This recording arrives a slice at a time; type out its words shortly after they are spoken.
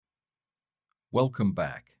Welcome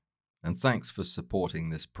back, and thanks for supporting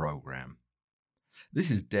this program. This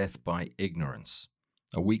is Death by Ignorance,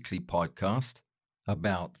 a weekly podcast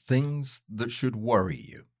about things that should worry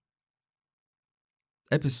you.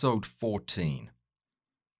 Episode 14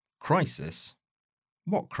 Crisis?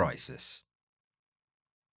 What crisis?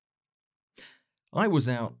 I was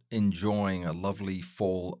out enjoying a lovely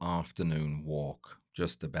fall afternoon walk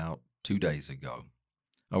just about 2 days ago.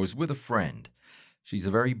 I was with a friend. She's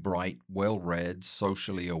a very bright, well-read,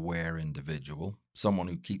 socially aware individual, someone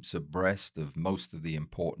who keeps abreast of most of the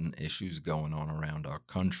important issues going on around our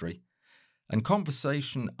country. And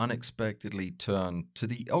conversation unexpectedly turned to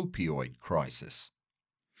the opioid crisis.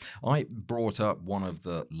 I brought up one of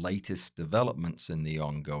the latest developments in the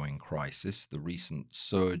ongoing crisis, the recent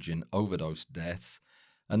surge in overdose deaths,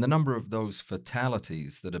 and the number of those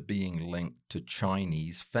fatalities that are being linked to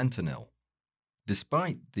Chinese fentanyl.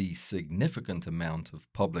 Despite the significant amount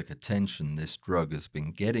of public attention this drug has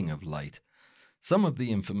been getting of late, some of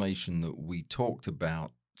the information that we talked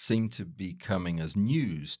about seemed to be coming as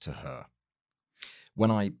news to her. When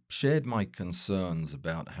I shared my concerns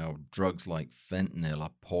about how drugs like fentanyl are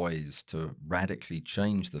poised to radically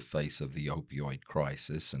change the face of the opioid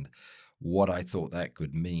crisis and what I thought that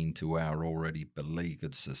could mean to our already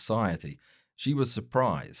beleaguered society, she was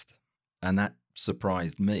surprised, and that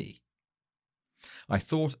surprised me. I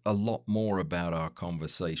thought a lot more about our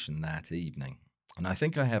conversation that evening, and I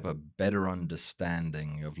think I have a better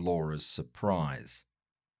understanding of Laura's surprise.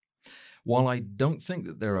 While I don't think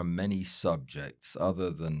that there are many subjects, other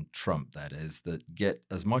than Trump that is, that get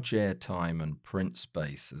as much airtime and print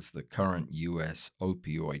space as the current US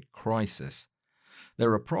opioid crisis,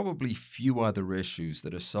 there are probably few other issues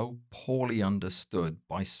that are so poorly understood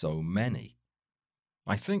by so many.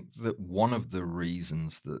 I think that one of the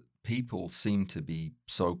reasons that people seem to be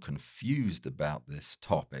so confused about this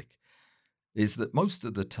topic is that most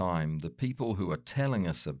of the time the people who are telling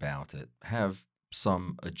us about it have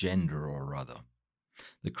some agenda or other.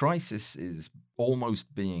 The crisis is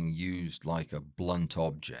almost being used like a blunt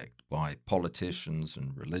object by politicians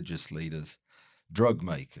and religious leaders, drug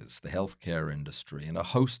makers, the healthcare industry, and a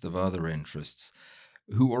host of other interests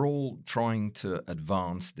who are all trying to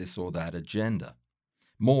advance this or that agenda.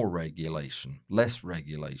 More regulation, less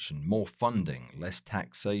regulation, more funding, less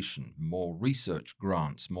taxation, more research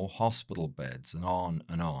grants, more hospital beds, and on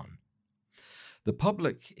and on. The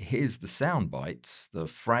public hears the sound bites, the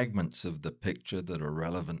fragments of the picture that are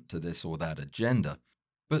relevant to this or that agenda,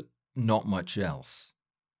 but not much else.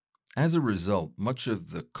 As a result, much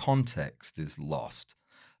of the context is lost,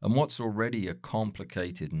 and what's already a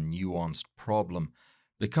complicated and nuanced problem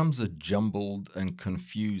becomes a jumbled and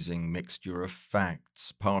confusing mixture of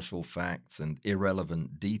facts, partial facts, and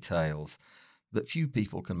irrelevant details that few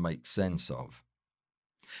people can make sense of.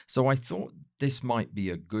 So I thought this might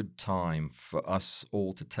be a good time for us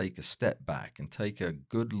all to take a step back and take a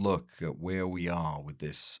good look at where we are with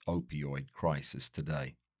this opioid crisis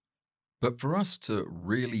today. But for us to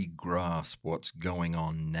really grasp what's going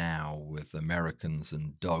on now with Americans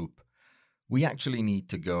and dope, we actually need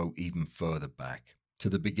to go even further back to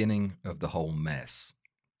the beginning of the whole mess.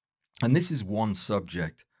 And this is one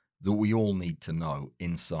subject that we all need to know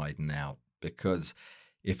inside and out, because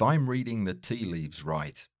if I'm reading the tea leaves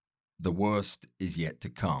right, the worst is yet to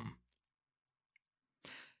come.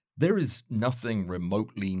 There is nothing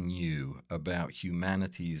remotely new about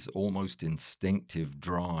humanity's almost instinctive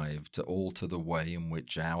drive to alter the way in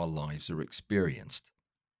which our lives are experienced.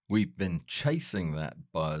 We've been chasing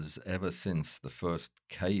that buzz ever since the first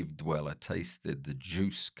cave dweller tasted the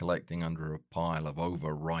juice collecting under a pile of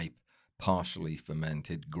overripe, partially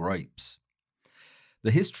fermented grapes.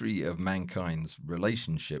 The history of mankind's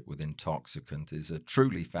relationship with intoxicant is a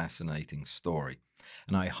truly fascinating story,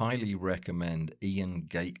 and I highly recommend Ian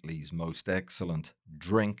Gately's most excellent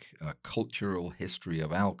Drink, A Cultural History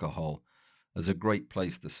of Alcohol as a great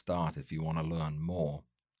place to start if you want to learn more.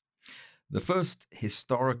 The first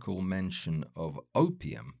historical mention of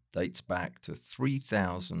opium dates back to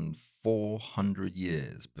 3,400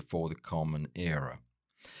 years before the Common Era,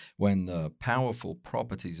 when the powerful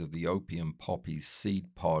properties of the opium poppy's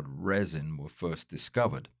seed pod resin were first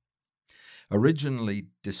discovered. Originally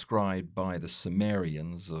described by the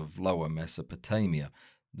Sumerians of Lower Mesopotamia,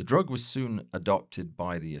 the drug was soon adopted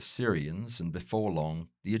by the Assyrians and before long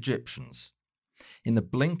the Egyptians. In the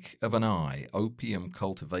blink of an eye, opium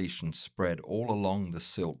cultivation spread all along the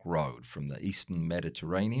Silk Road from the eastern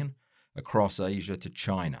Mediterranean across Asia to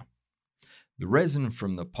China. The resin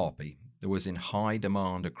from the poppy, was in high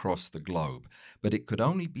demand across the globe, but it could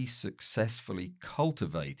only be successfully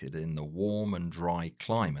cultivated in the warm and dry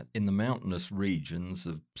climate in the mountainous regions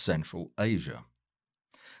of Central Asia.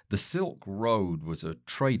 The Silk Road was a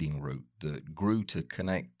trading route that grew to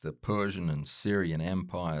connect the Persian and Syrian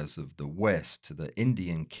empires of the west to the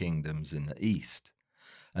Indian kingdoms in the east,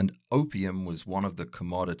 and opium was one of the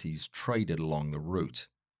commodities traded along the route.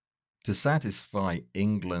 To satisfy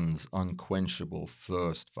England's unquenchable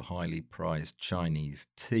thirst for highly prized Chinese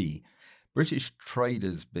tea, British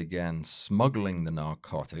traders began smuggling the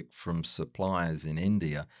narcotic from suppliers in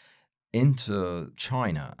India into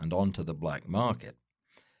China and onto the black market.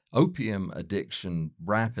 Opium addiction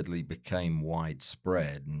rapidly became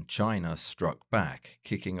widespread, and China struck back,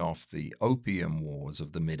 kicking off the Opium Wars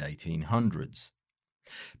of the mid 1800s.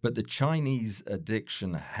 But the Chinese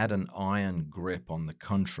addiction had an iron grip on the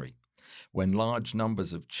country. When large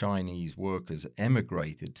numbers of Chinese workers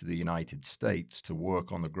emigrated to the United States to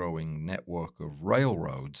work on the growing network of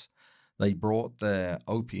railroads, they brought their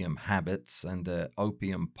opium habits and their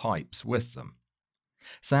opium pipes with them.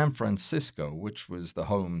 San Francisco, which was the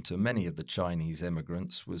home to many of the Chinese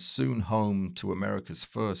immigrants, was soon home to America's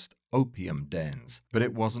first opium dens, but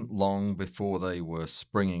it wasn't long before they were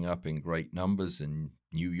springing up in great numbers in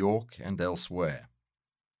New York and elsewhere.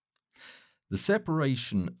 The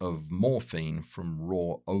separation of morphine from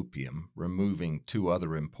raw opium, removing two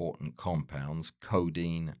other important compounds,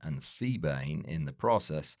 codeine and thebaine, in the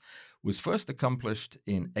process, was first accomplished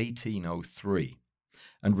in 1803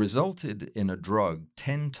 and resulted in a drug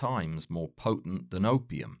 10 times more potent than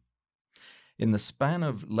opium. In the span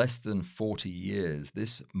of less than 40 years,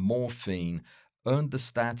 this morphine earned the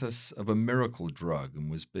status of a miracle drug and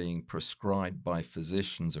was being prescribed by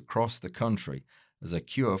physicians across the country as a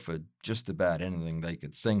cure for just about anything they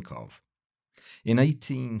could think of. In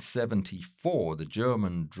 1874, the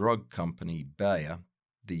German drug company Bayer,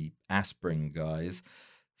 the aspirin guys,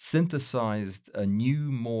 synthesized a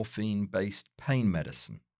new morphine-based pain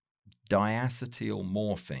medicine, diacetyl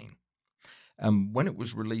morphine. And when it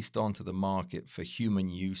was released onto the market for human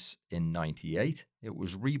use in 98, it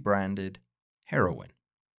was rebranded heroin.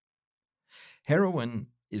 Heroin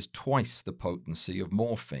is twice the potency of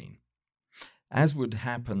morphine. As would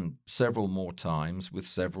happen several more times with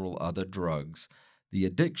several other drugs, the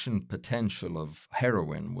addiction potential of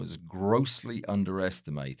heroin was grossly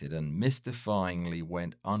underestimated and mystifyingly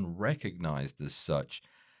went unrecognized as such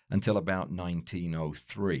until about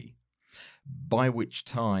 1903, by which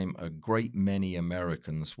time a great many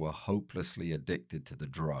Americans were hopelessly addicted to the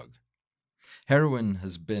drug. Heroin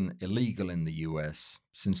has been illegal in the US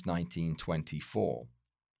since 1924.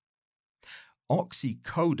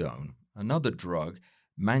 Oxycodone, another drug,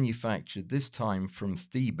 manufactured this time from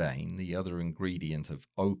thebaine, the other ingredient of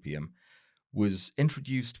opium, was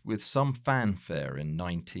introduced with some fanfare in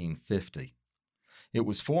 1950. It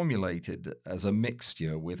was formulated as a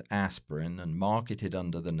mixture with aspirin and marketed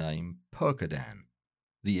under the name Percodan.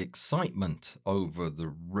 The excitement over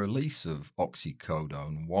the release of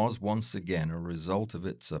oxycodone was once again a result of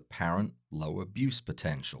its apparent low abuse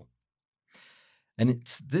potential. And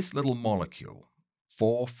it's this little molecule,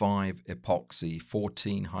 4,5-epoxy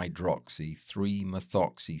 14-hydroxy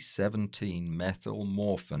 3-methoxy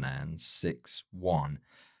 17-methylmorphanan 6,1,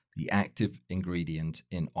 the active ingredient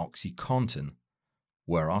in OxyContin,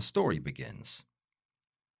 where our story begins.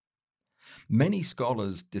 Many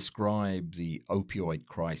scholars describe the opioid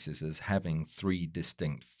crisis as having three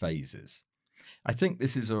distinct phases. I think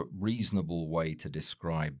this is a reasonable way to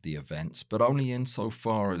describe the events, but only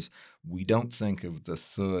insofar as we don't think of the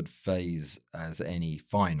third phase as any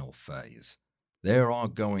final phase. There are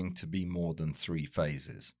going to be more than three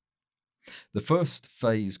phases. The first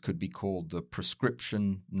phase could be called the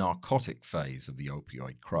prescription narcotic phase of the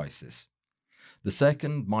opioid crisis. The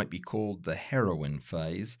second might be called the heroin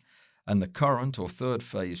phase, and the current or third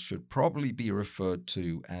phase should probably be referred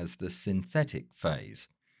to as the synthetic phase.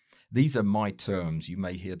 These are my terms. You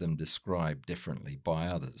may hear them described differently by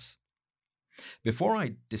others. Before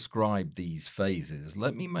I describe these phases,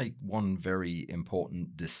 let me make one very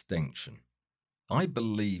important distinction. I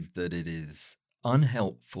believe that it is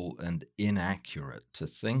unhelpful and inaccurate to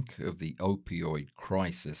think of the opioid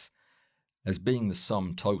crisis as being the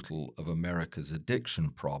sum total of America's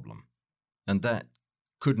addiction problem, and that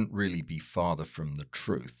couldn't really be farther from the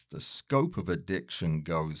truth. The scope of addiction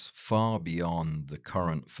goes far beyond the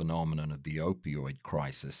current phenomenon of the opioid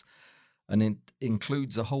crisis, and it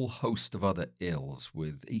includes a whole host of other ills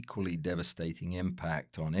with equally devastating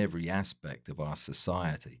impact on every aspect of our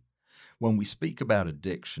society. When we speak about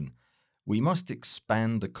addiction, We must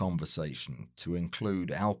expand the conversation to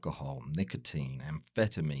include alcohol, nicotine,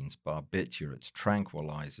 amphetamines, barbiturates,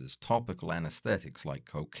 tranquilizers, topical anesthetics like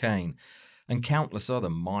cocaine, and countless other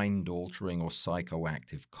mind altering or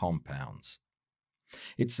psychoactive compounds.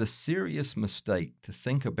 It's a serious mistake to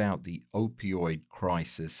think about the opioid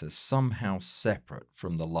crisis as somehow separate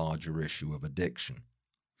from the larger issue of addiction.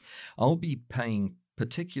 I'll be paying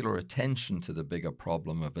particular attention to the bigger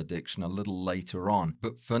problem of addiction a little later on,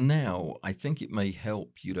 but for now, I think it may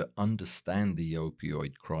help you to understand the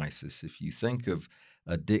opioid crisis if you think of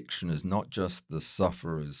addiction as not just the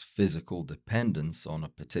sufferer's physical dependence on a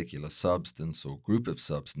particular substance or group of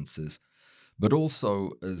substances, but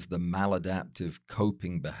also as the maladaptive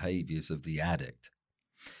coping behaviors of the addict.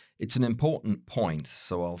 It's an important point,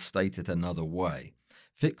 so I'll state it another way.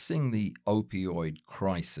 Fixing the opioid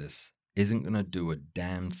crisis isn't going to do a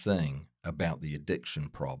damn thing about the addiction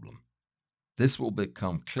problem. This will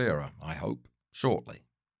become clearer, I hope, shortly.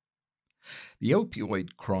 The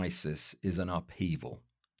opioid crisis is an upheaval,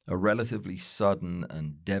 a relatively sudden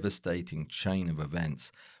and devastating chain of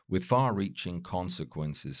events with far reaching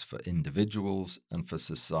consequences for individuals and for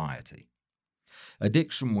society.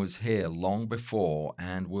 Addiction was here long before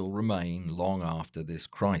and will remain long after this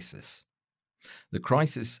crisis. The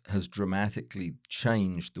crisis has dramatically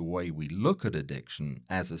changed the way we look at addiction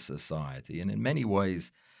as a society, and in many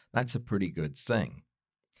ways, that's a pretty good thing.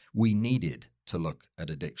 We needed to look at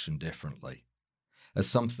addiction differently, as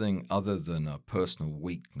something other than a personal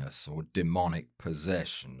weakness or demonic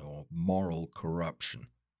possession or moral corruption.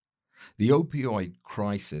 The opioid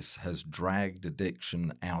crisis has dragged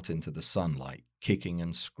addiction out into the sunlight, kicking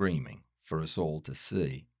and screaming for us all to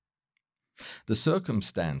see. The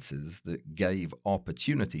circumstances that gave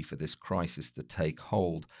opportunity for this crisis to take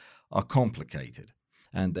hold are complicated,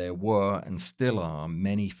 and there were and still are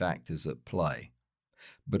many factors at play.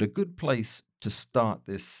 But a good place to start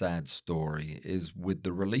this sad story is with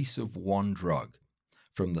the release of one drug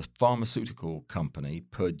from the pharmaceutical company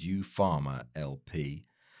Purdue Pharma LP,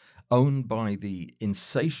 owned by the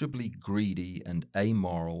insatiably greedy and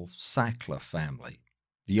amoral Sackler family,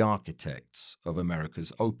 the architects of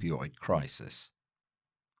America's opioid crisis.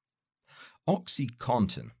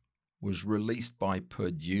 OxyContin was released by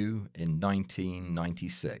Purdue in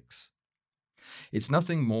 1996. It's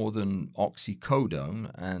nothing more than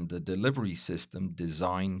oxycodone and a delivery system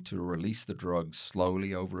designed to release the drug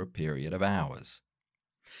slowly over a period of hours.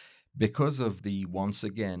 Because of the once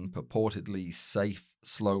again purportedly safe,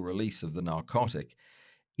 slow release of the narcotic,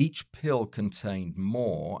 each pill contained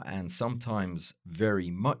more and sometimes very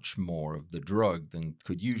much more of the drug than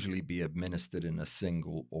could usually be administered in a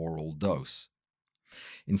single oral dose.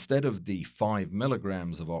 Instead of the 5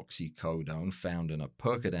 milligrams of oxycodone found in a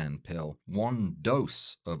Percodan pill, one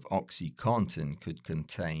dose of OxyContin could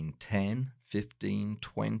contain 10, 15,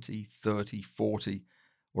 20, 30, 40,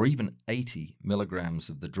 or even 80 milligrams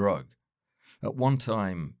of the drug. At one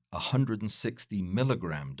time, a 160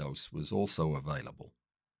 milligram dose was also available.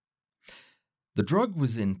 The drug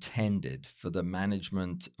was intended for the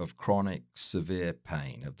management of chronic, severe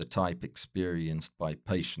pain of the type experienced by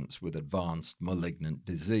patients with advanced malignant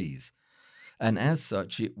disease, and as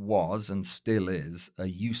such it was and still is a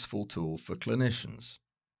useful tool for clinicians.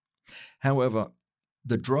 However,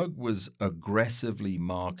 the drug was aggressively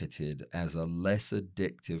marketed as a less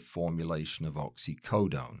addictive formulation of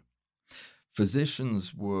oxycodone.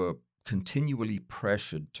 Physicians were continually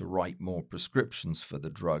pressured to write more prescriptions for the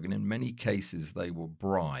drug, and in many cases they were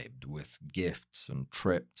bribed with gifts and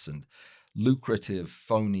trips and lucrative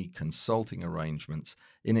phony consulting arrangements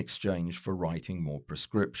in exchange for writing more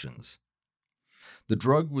prescriptions. The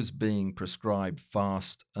drug was being prescribed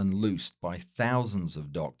fast and loose by thousands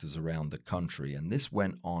of doctors around the country, and this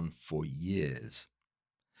went on for years.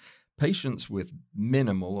 Patients with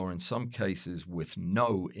minimal, or in some cases with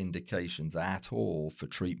no indications at all for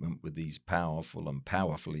treatment with these powerful and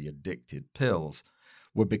powerfully addicted pills,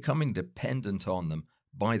 were becoming dependent on them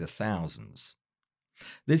by the thousands.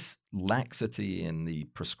 This laxity in the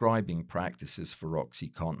prescribing practices for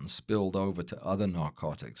OxyContin spilled over to other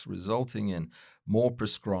narcotics, resulting in more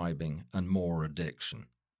prescribing and more addiction.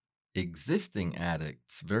 Existing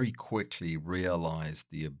addicts very quickly realized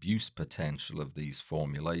the abuse potential of these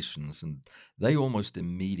formulations, and they almost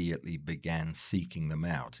immediately began seeking them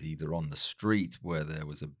out, either on the street where there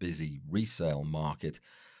was a busy resale market,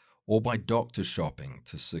 or by doctor shopping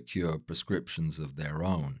to secure prescriptions of their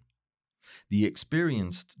own. The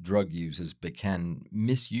experienced drug users began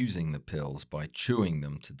misusing the pills by chewing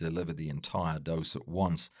them to deliver the entire dose at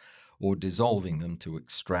once, or dissolving them to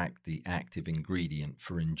extract the active ingredient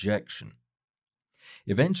for injection.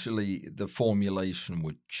 Eventually, the formulation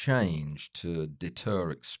would change to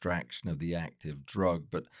deter extraction of the active drug,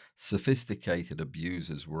 but sophisticated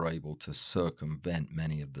abusers were able to circumvent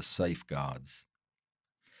many of the safeguards.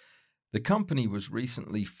 The company was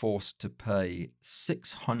recently forced to pay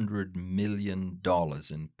 $600 million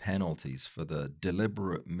in penalties for the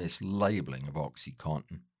deliberate mislabeling of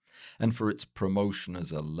OxyContin and for its promotion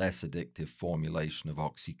as a less addictive formulation of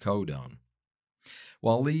oxycodone.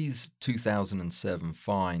 While these 2007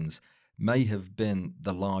 fines may have been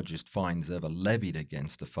the largest fines ever levied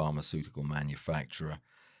against a pharmaceutical manufacturer,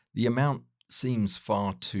 the amount seems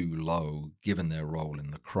far too low given their role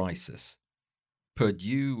in the crisis.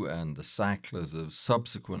 Purdue and the Sacklers have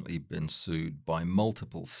subsequently been sued by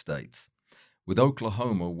multiple states, with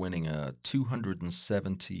Oklahoma winning a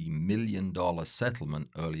 $270 million settlement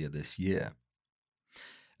earlier this year.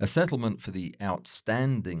 A settlement for the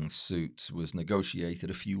outstanding suits was negotiated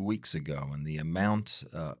a few weeks ago, and the amount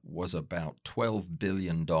was about $12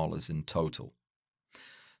 billion in total.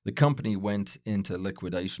 The company went into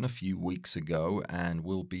liquidation a few weeks ago and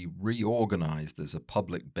will be reorganized as a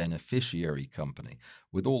public beneficiary company,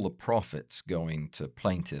 with all the profits going to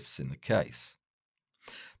plaintiffs in the case.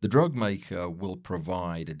 The drug maker will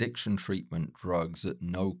provide addiction treatment drugs at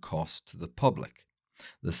no cost to the public.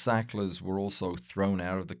 The Sacklers were also thrown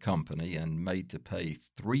out of the company and made to pay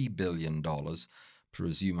 $3 billion,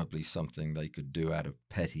 presumably something they could do out of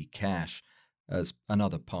petty cash, as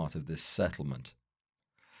another part of this settlement.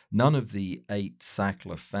 None of the 8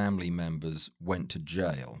 Sackler family members went to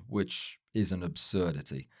jail, which is an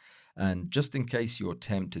absurdity. And just in case you're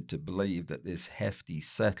tempted to believe that this hefty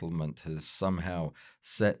settlement has somehow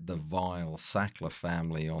set the vile Sackler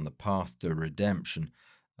family on the path to redemption,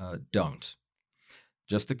 don't.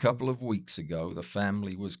 Just a couple of weeks ago, the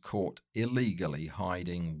family was caught illegally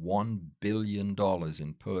hiding $1 billion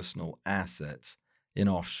in personal assets in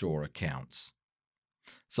offshore accounts.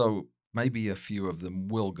 So maybe a few of them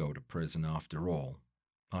will go to prison after all.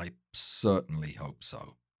 I certainly hope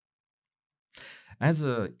so. As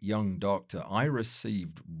a young doctor, I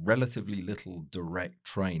received relatively little direct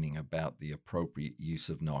training about the appropriate use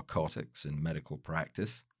of narcotics in medical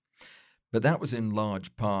practice. But that was in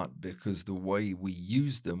large part because the way we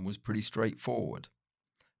used them was pretty straightforward.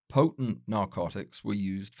 Potent narcotics were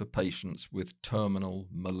used for patients with terminal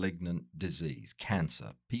malignant disease,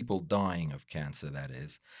 cancer, people dying of cancer, that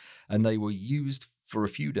is, and they were used for a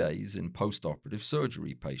few days in postoperative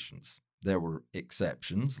surgery patients. There were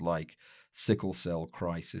exceptions like sickle cell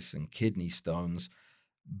crisis and kidney stones,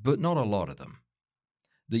 but not a lot of them.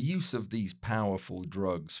 The use of these powerful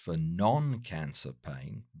drugs for non-cancer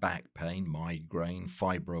pain, back pain, migraine,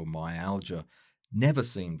 fibromyalgia, never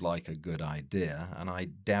seemed like a good idea, and I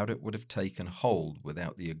doubt it would have taken hold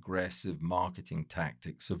without the aggressive marketing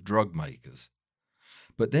tactics of drug makers.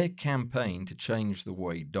 But their campaign to change the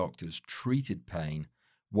way doctors treated pain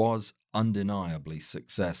was undeniably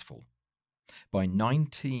successful. By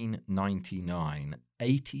 1999,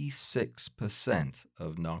 86%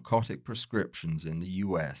 of narcotic prescriptions in the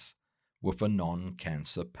US were for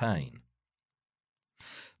non-cancer pain.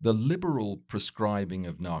 The liberal prescribing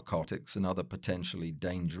of narcotics and other potentially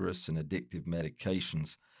dangerous and addictive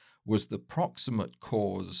medications was the proximate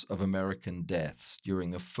cause of American deaths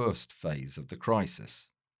during the first phase of the crisis.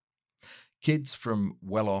 Kids from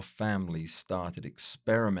well-off families started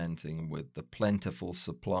experimenting with the plentiful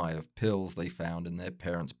supply of pills they found in their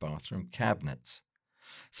parents' bathroom cabinets.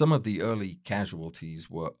 Some of the early casualties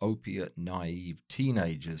were opiate-naive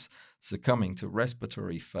teenagers succumbing to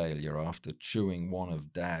respiratory failure after chewing one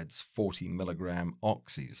of Dad's 40-milligram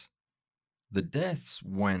oxys. The deaths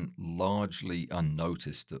went largely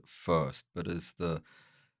unnoticed at first, but as the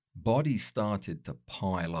bodies started to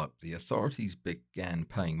pile up, the authorities began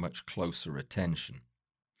paying much closer attention.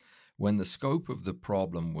 When the scope of the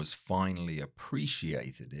problem was finally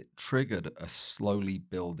appreciated, it triggered a slowly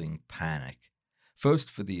building panic.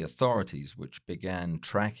 First for the authorities, which began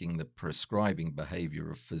tracking the prescribing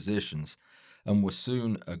behavior of physicians and were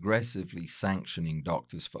soon aggressively sanctioning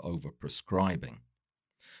doctors for overprescribing.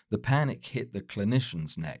 The panic hit the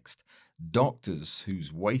clinicians next, doctors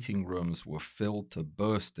whose waiting rooms were filled to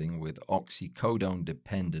bursting with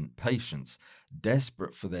oxycodone-dependent patients,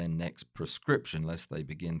 desperate for their next prescription lest they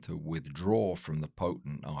begin to withdraw from the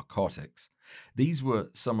potent narcotics. These were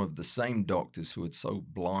some of the same doctors who had so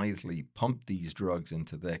blithely pumped these drugs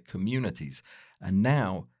into their communities, and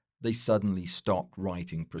now they suddenly stopped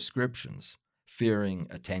writing prescriptions, fearing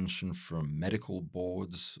attention from medical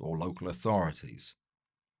boards or local authorities.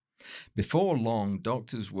 Before long,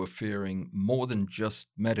 doctors were fearing more than just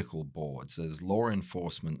medical boards, as law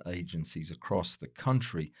enforcement agencies across the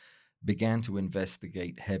country began to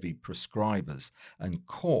investigate heavy prescribers, and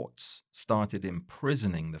courts started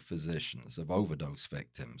imprisoning the physicians of overdose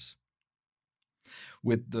victims.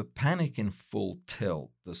 With the panic in full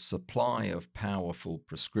tilt, the supply of powerful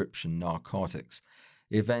prescription narcotics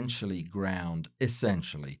eventually ground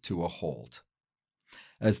essentially to a halt.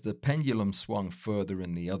 As the pendulum swung further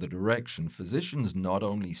in the other direction, physicians not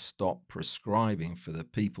only stopped prescribing for the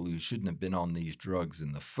people who shouldn't have been on these drugs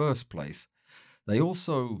in the first place, they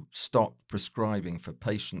also stopped prescribing for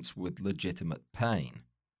patients with legitimate pain.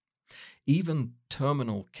 Even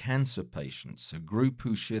terminal cancer patients, a group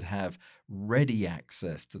who should have ready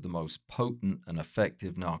access to the most potent and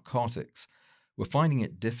effective narcotics, were finding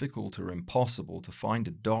it difficult or impossible to find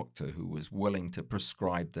a doctor who was willing to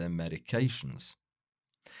prescribe their medications.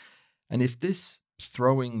 And if this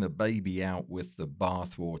throwing the baby out with the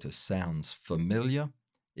bathwater sounds familiar,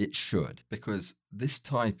 it should, because this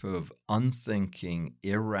type of unthinking,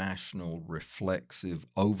 irrational, reflexive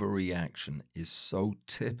overreaction is so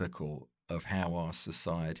typical of how our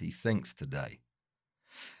society thinks today.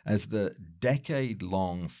 As the decade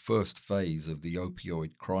long first phase of the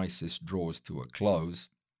opioid crisis draws to a close,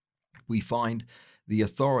 we find the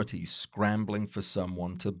authorities scrambling for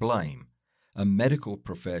someone to blame, a medical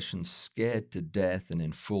profession scared to death and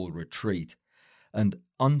in full retreat, and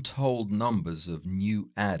untold numbers of new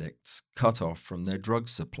addicts cut off from their drug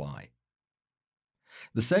supply.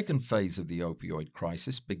 The second phase of the opioid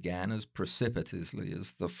crisis began as precipitously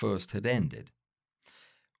as the first had ended.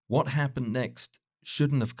 What happened next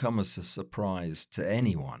shouldn't have come as a surprise to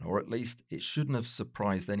anyone, or at least it shouldn't have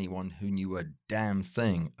surprised anyone who knew a damn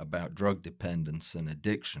thing about drug dependence and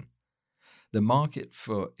addiction. The market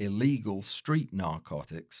for illegal street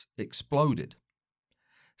narcotics exploded.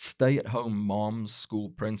 Stay-at-home moms, school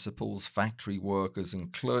principals, factory workers,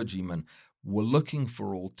 and clergymen were looking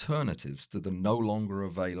for alternatives to the no longer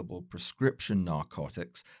available prescription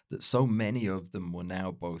narcotics that so many of them were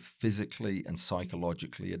now both physically and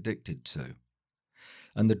psychologically addicted to.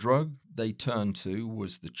 And the drug they turned to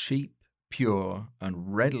was the cheap, pure,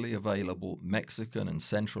 and readily available Mexican and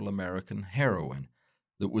Central American heroin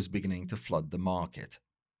that was beginning to flood the market.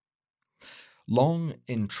 Long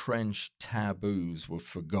entrenched taboos were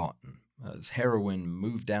forgotten as heroin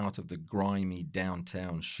moved out of the grimy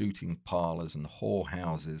downtown shooting parlors and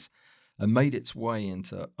whorehouses and made its way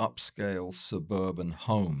into upscale suburban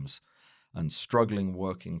homes and struggling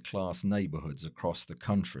working class neighborhoods across the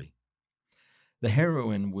country. The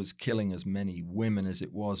heroin was killing as many women as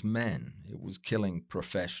it was men. It was killing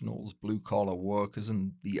professionals, blue collar workers,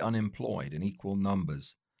 and the unemployed in equal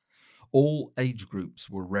numbers. All age groups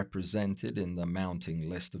were represented in the mounting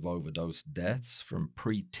list of overdose deaths, from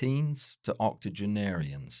pre-teens to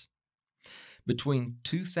octogenarians. Between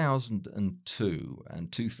 2002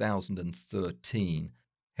 and 2013,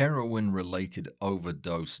 heroin-related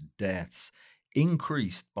overdose deaths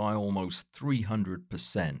increased by almost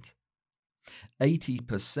 300%.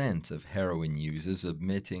 80% of heroin users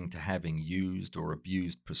admitting to having used or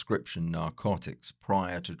abused prescription narcotics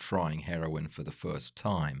prior to trying heroin for the first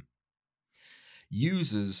time.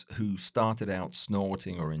 Users who started out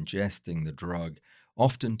snorting or ingesting the drug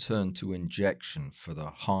often turned to injection for the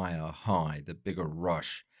higher high, the bigger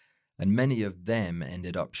rush, and many of them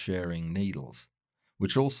ended up sharing needles,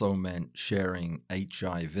 which also meant sharing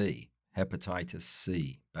HIV, hepatitis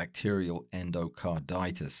C, bacterial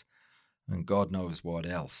endocarditis, and God knows what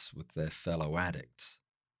else with their fellow addicts.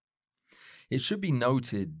 It should be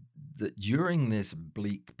noted that during this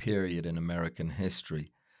bleak period in American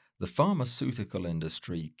history, the pharmaceutical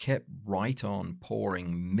industry kept right on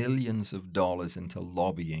pouring millions of dollars into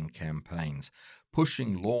lobbying campaigns,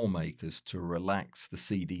 pushing lawmakers to relax the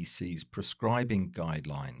CDC's prescribing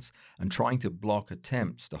guidelines and trying to block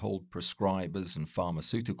attempts to hold prescribers and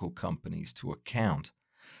pharmaceutical companies to account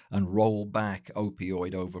and roll back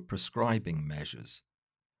opioid overprescribing measures.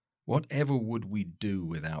 Whatever would we do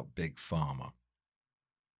without Big Pharma?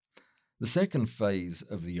 The second phase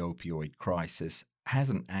of the opioid crisis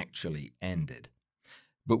hasn't actually ended,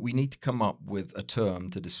 but we need to come up with a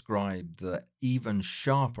term to describe the even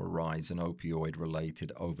sharper rise in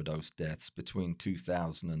opioid-related overdose deaths between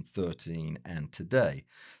 2013 and today.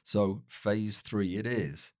 So phase 3 it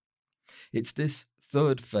is. It's this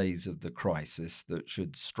third phase of the crisis that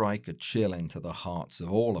should strike a chill into the hearts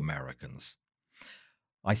of all Americans.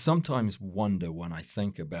 I sometimes wonder when I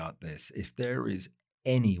think about this if there is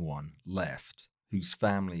anyone left whose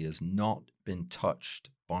family has not been touched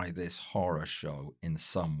by this horror show in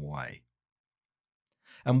some way.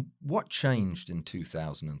 And what changed in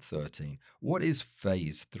 2013? What is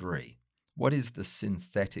phase 3? What is the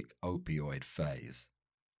synthetic opioid phase?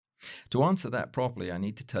 To answer that properly, I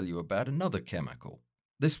need to tell you about another chemical.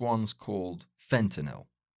 This one's called fentanyl.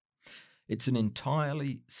 It's an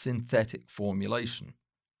entirely synthetic formulation.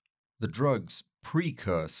 The drug's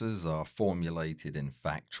precursors are formulated in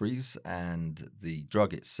factories, and the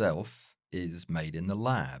drug itself is made in the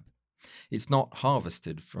lab. It's not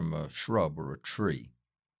harvested from a shrub or a tree.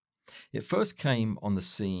 It first came on the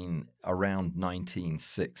scene around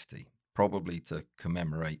 1960, probably to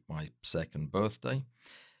commemorate my second birthday.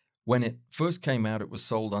 When it first came out, it was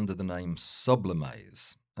sold under the name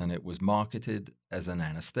Sublamaze, and it was marketed as an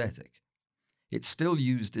anesthetic. It's still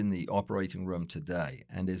used in the operating room today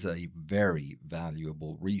and is a very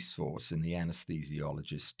valuable resource in the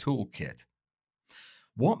anesthesiologist's toolkit.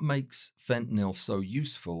 What makes fentanyl so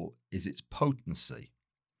useful is its potency.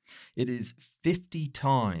 It is 50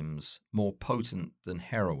 times more potent than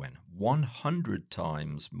heroin, 100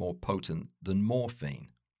 times more potent than morphine.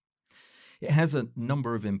 It has a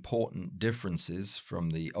number of important differences from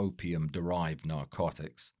the opium-derived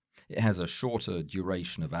narcotics. It has a shorter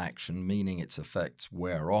duration of action, meaning its effects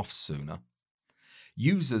wear off sooner.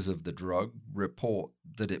 Users of the drug report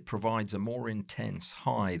that it provides a more intense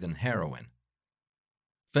high than heroin.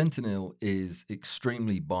 Fentanyl is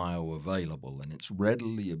extremely bioavailable and it's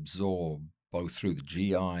readily absorbed both through the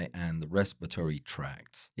GI and the respiratory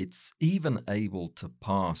tracts. It's even able to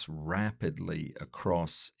pass rapidly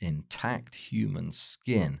across intact human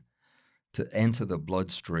skin to enter the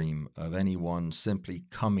bloodstream of anyone simply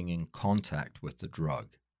coming in contact with the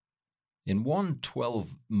drug. In one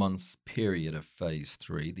 12-month period of phase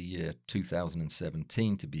 3, the year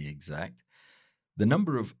 2017 to be exact, the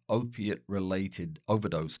number of opiate-related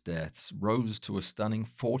overdose deaths rose to a stunning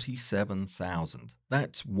 47,000.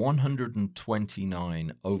 That's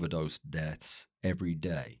 129 overdose deaths every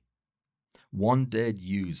day. One dead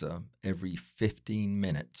user every 15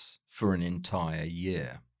 minutes for an entire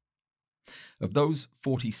year. Of those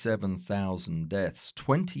 47,000 deaths,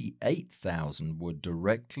 28,000 were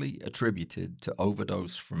directly attributed to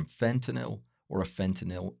overdose from fentanyl or a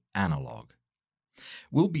fentanyl analog.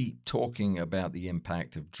 We'll be talking about the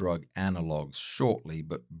impact of drug analogs shortly,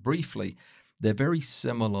 but briefly, they're very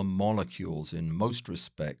similar molecules in most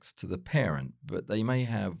respects to the parent, but they may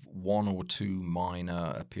have one or two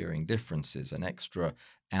minor appearing differences, an extra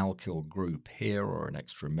alkyl group here or an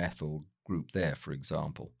extra methyl group there, for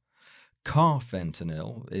example.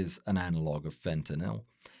 Carfentanil is an analog of fentanyl,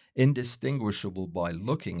 indistinguishable by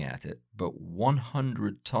looking at it, but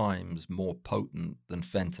 100 times more potent than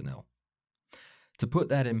fentanyl. To put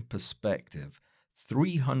that in perspective,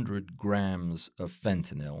 300 grams of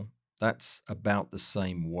fentanyl, that's about the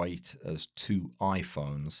same weight as 2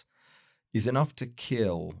 iPhones, is enough to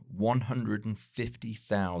kill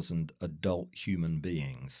 150,000 adult human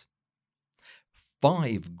beings.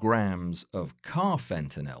 5 grams of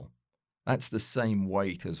carfentanil, that's the same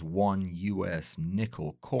weight as 1 US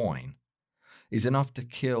nickel coin, is enough to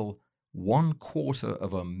kill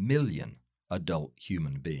 250,000 adult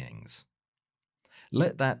human beings.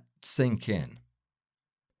 Let that sink in.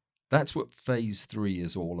 That's what phase 3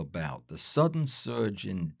 is all about. The sudden surge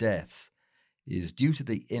in deaths is due to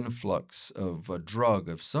the influx of a drug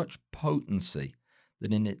of such potency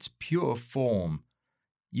that in its pure form,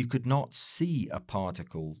 you could not see a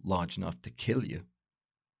particle large enough to kill you.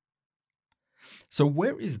 So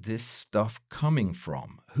where is this stuff coming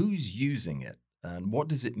from? Who's using it? And what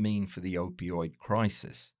does it mean for the opioid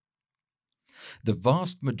crisis? The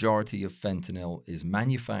vast majority of fentanyl is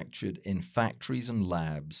manufactured in factories and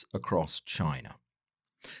labs across China.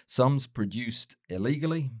 Some's produced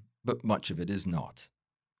illegally, but much of it is not.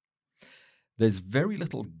 There's very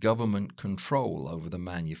little government control over the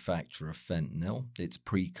manufacture of fentanyl, its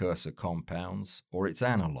precursor compounds, or its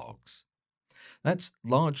analogs. That's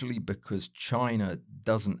largely because China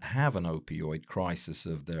doesn't have an opioid crisis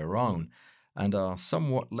of their own and are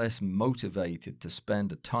somewhat less motivated to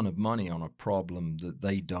spend a ton of money on a problem that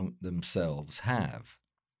they don't themselves have.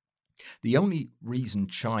 The only reason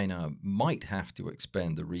China might have to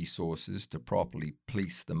expend the resources to properly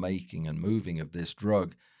police the making and moving of this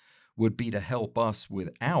drug would be to help us with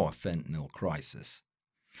our fentanyl crisis.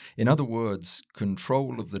 In other words,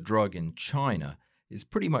 control of the drug in China is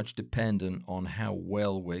pretty much dependent on how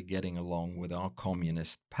well we're getting along with our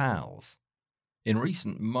communist pals. In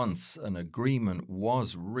recent months, an agreement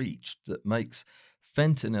was reached that makes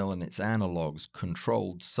fentanyl and its analogs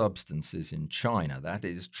controlled substances in China. That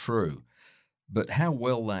is true. But how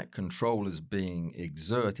well that control is being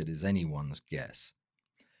exerted is anyone's guess.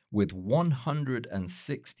 With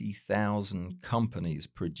 160,000 companies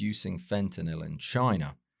producing fentanyl in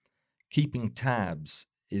China, keeping tabs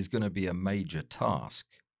is going to be a major task.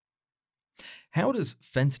 How does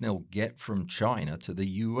fentanyl get from China to the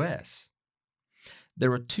US?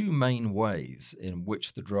 There are two main ways in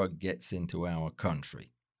which the drug gets into our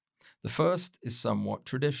country. The first is somewhat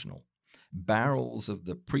traditional. Barrels of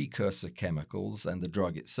the precursor chemicals and the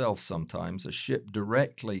drug itself sometimes are shipped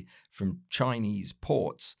directly from Chinese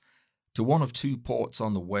ports to one of two ports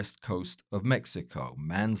on the west coast of Mexico,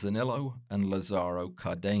 Manzanillo and Lazaro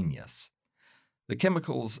Cardenas. The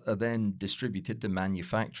chemicals are then distributed to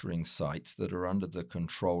manufacturing sites that are under the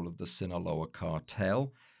control of the Sinaloa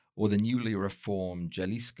cartel or the newly reformed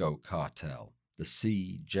Jalisco cartel, the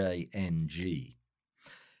CJNG.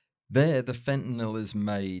 There, the fentanyl is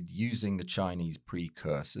made using the Chinese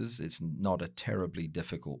precursors. It's not a terribly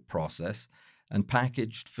difficult process and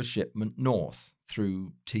packaged for shipment north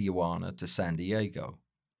through Tijuana to San Diego.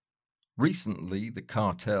 Recently, the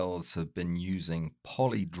cartels have been using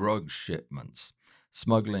polydrug shipments,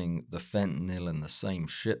 smuggling the fentanyl in the same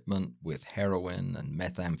shipment with heroin and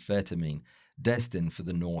methamphetamine destined for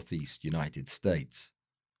the Northeast United States.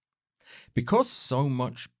 Because so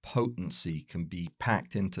much potency can be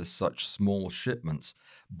packed into such small shipments,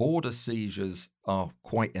 border seizures are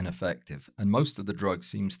quite ineffective, and most of the drug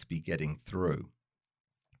seems to be getting through.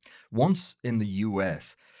 Once in the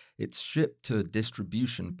US, it's shipped to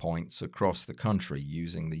distribution points across the country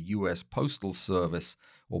using the US Postal Service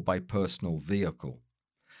or by personal vehicle.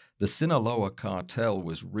 The Sinaloa cartel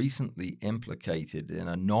was recently implicated in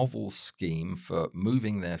a novel scheme for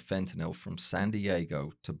moving their fentanyl from San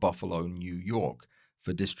Diego to Buffalo, New York,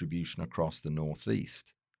 for distribution across the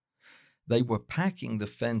Northeast. They were packing the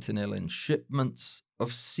fentanyl in shipments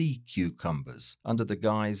of sea cucumbers under the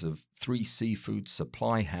guise of 3 seafood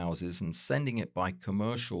supply houses and sending it by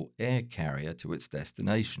commercial air carrier to its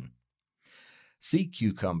destination. Sea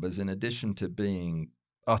cucumbers, in addition to being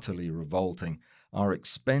utterly revolting, are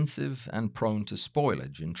expensive and prone to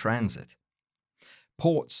spoilage in transit.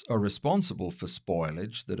 Ports are responsible for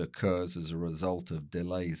spoilage that occurs as a result of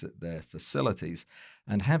delays at their facilities,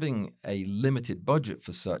 and having a limited budget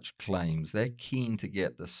for such claims, they're keen to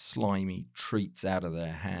get the slimy treats out of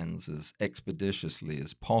their hands as expeditiously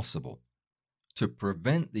as possible. To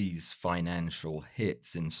prevent these financial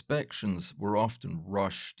hits, inspections were often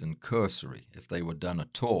rushed and cursory, if they were done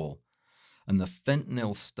at all, and the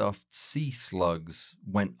fentanyl-stuffed sea slugs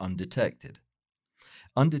went undetected.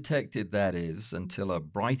 Undetected, that is, until a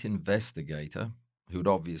bright investigator, who'd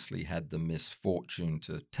obviously had the misfortune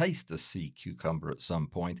to taste a sea cucumber at some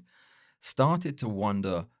point, started to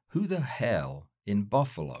wonder who the hell in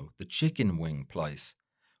Buffalo, the chicken wing place,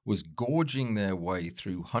 was gorging their way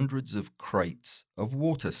through hundreds of crates of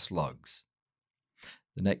water slugs.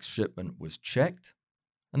 The next shipment was checked,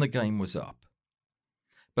 and the game was up.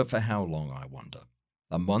 But for how long, I wonder?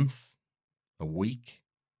 A month? A week?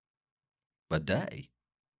 A day?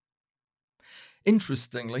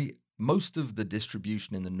 Interestingly, most of the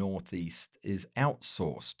distribution in the Northeast is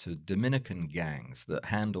outsourced to Dominican gangs that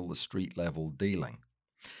handle the street-level dealing.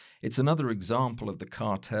 It's another example of the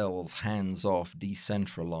cartel's hands-off,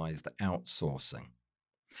 decentralized outsourcing.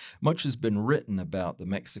 Much has been written about the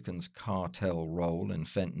Mexicans' cartel role in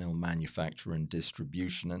fentanyl manufacture and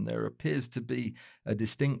distribution, and there appears to be a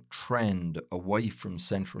distinct trend away from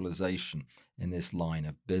centralization in this line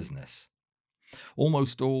of business.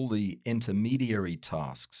 Almost all the intermediary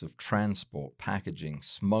tasks of transport, packaging,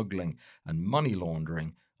 smuggling, and money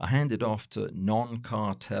laundering are handed off to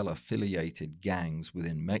non-cartel affiliated gangs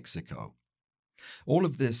within Mexico. All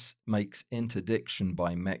of this makes interdiction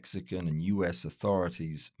by Mexican and US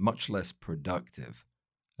authorities much less productive.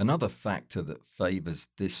 Another factor that favors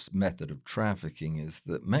this method of trafficking is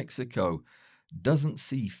that Mexico doesn't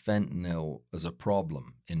see fentanyl as a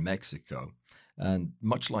problem in Mexico, and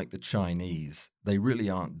much like the Chinese, they really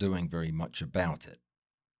aren't doing very much about it.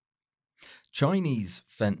 Chinese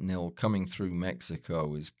fentanyl coming through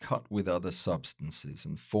Mexico is cut with other substances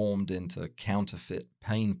and formed into counterfeit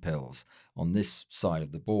pain pills on this side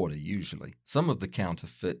of the border, usually. Some of the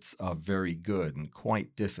counterfeits are very good and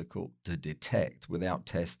quite difficult to detect without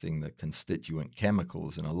testing the constituent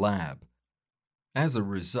chemicals in a lab. As a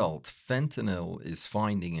result, fentanyl is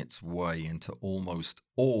finding its way into almost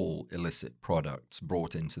all illicit products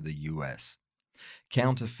brought into the US.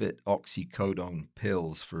 Counterfeit oxycodone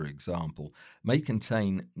pills, for example, may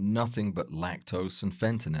contain nothing but lactose and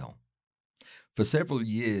fentanyl. For several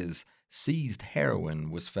years, seized heroin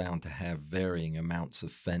was found to have varying amounts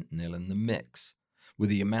of fentanyl in the mix, with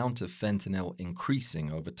the amount of fentanyl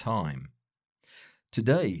increasing over time.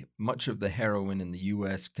 Today, much of the heroin in the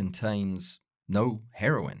US contains no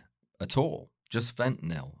heroin at all, just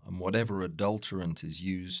fentanyl and whatever adulterant is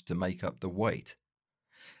used to make up the weight.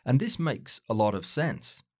 And this makes a lot of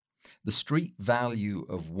sense. The street value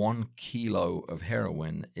of 1 kilo of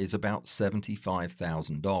heroin is about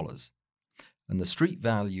 $75,000, and the street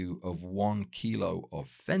value of 1 kilo of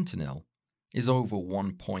fentanyl is over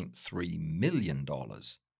 $1.3 million.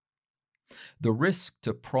 The risk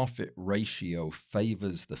to profit ratio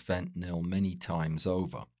favors the fentanyl many times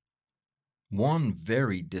over. One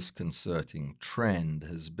very disconcerting trend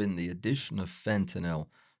has been the addition of fentanyl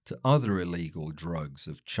to other illegal drugs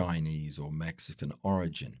of Chinese or Mexican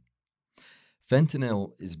origin.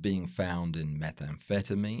 Fentanyl is being found in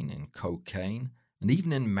methamphetamine, in cocaine, and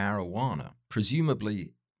even in marijuana,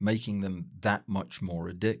 presumably making them that much more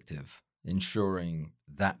addictive, ensuring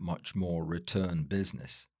that much more return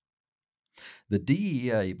business. The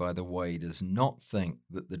DEA, by the way, does not think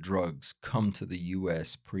that the drugs come to the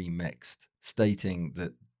US pre-mixed, stating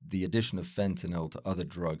that the addition of fentanyl to other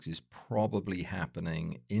drugs is probably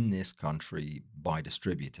happening in this country by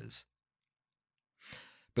distributors.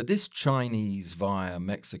 But this Chinese via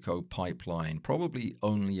Mexico pipeline probably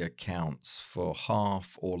only accounts for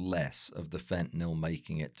half or less of the fentanyl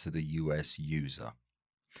making it to the US user.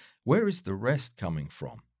 Where is the rest coming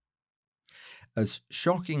from? As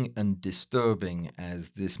shocking and disturbing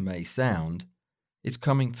as this may sound, it's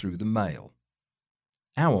coming through the mail.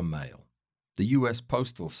 Our mail, the US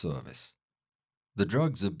Postal Service. The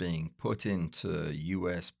drugs are being put into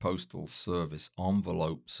US Postal Service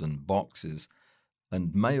envelopes and boxes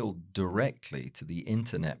and mailed directly to the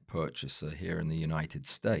internet purchaser here in the United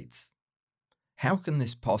States. How can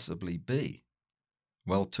this possibly be?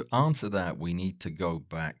 Well, to answer that, we need to go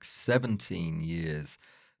back 17 years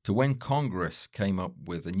to when Congress came up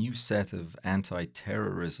with a new set of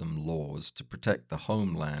anti-terrorism laws to protect the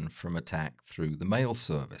homeland from attack through the mail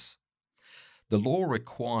service. The law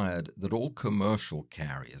required that all commercial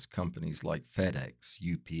carriers, companies like FedEx,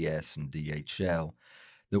 UPS, and DHL,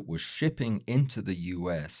 that were shipping into the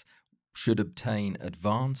US should obtain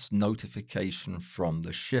advance notification from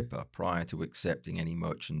the shipper prior to accepting any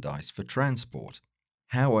merchandise for transport.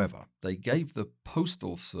 However, they gave the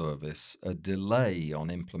Postal Service a delay on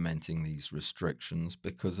implementing these restrictions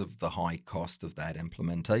because of the high cost of that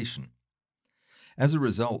implementation. As a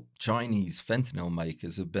result, Chinese fentanyl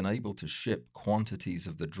makers have been able to ship quantities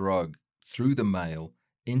of the drug through the mail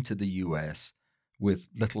into the US with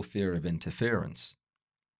little fear of interference.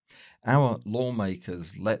 Our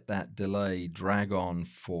lawmakers let that delay drag on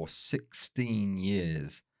for 16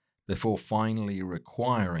 years before finally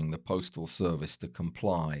requiring the Postal Service to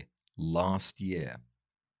comply last year.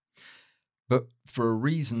 But for a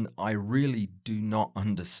reason I really do not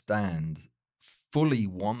understand, fully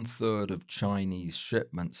 1/3 of Chinese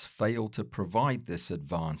shipments fail to provide this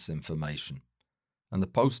advance information, and the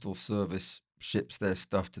Postal Service ships their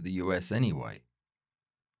stuff to the US anyway.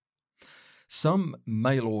 Some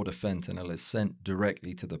mail-order fentanyl is sent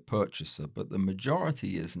directly to the purchaser, but the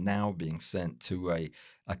majority is now being sent to a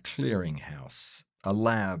clearinghouse, a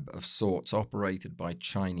lab of sorts operated by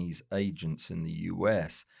Chinese agents in the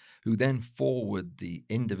US, who then forward the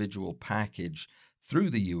individual package through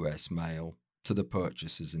the US mail to the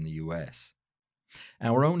purchasers in the US.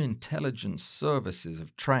 Our own intelligence services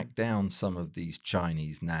have tracked down some of these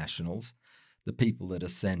Chinese nationals, the people that are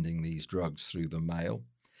sending these drugs through the mail,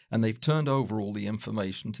 and they've turned over all the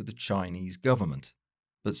information to the Chinese government.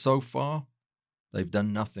 But so far, they've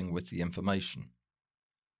done nothing with the information.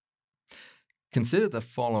 Consider the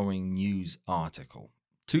following news article.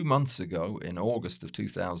 2 months ago, in August of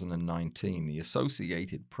 2019, the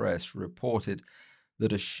Associated Press reported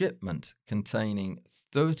that a shipment containing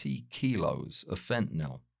 30 kilos of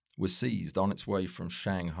fentanyl was seized on its way from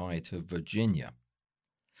Shanghai to Virginia.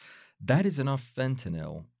 That is enough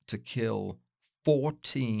fentanyl to kill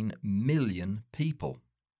 14 million people.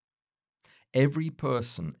 Every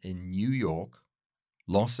person in New York,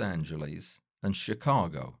 Los Angeles, and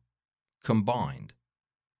Chicago combined.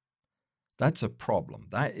 That's a problem.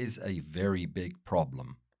 That is a very big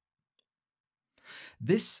problem.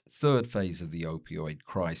 This third phase of the opioid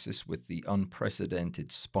crisis, with the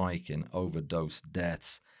unprecedented spike in overdose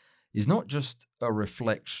deaths, is not just a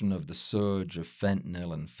reflection of the surge of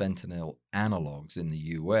fentanyl and fentanyl analogs in the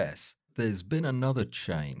US. There's been another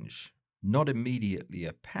change, not immediately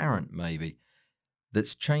apparent maybe,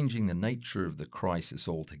 that's changing the nature of the crisis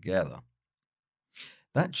altogether.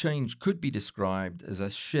 That change could be described as a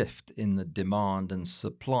shift in the demand and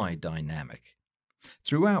supply dynamic.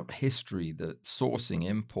 Throughout history, the sourcing,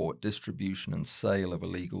 import, distribution, and sale of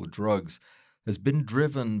illegal drugs has been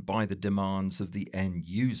driven by the demands of the end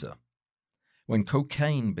user. When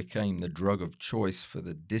cocaine became the drug of choice for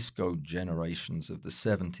the disco generations of the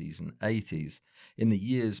 70s and 80s, in the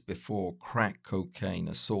years before crack cocaine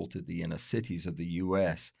assaulted the inner cities of the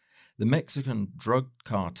US, The Mexican drug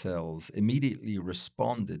cartels immediately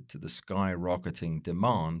responded to the skyrocketing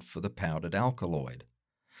demand for the powdered alkaloid.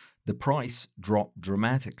 The price dropped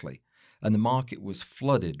dramatically, and the market was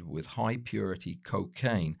flooded with high purity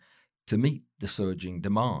cocaine to meet the surging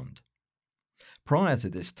demand. Prior to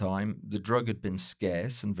this time, the drug had been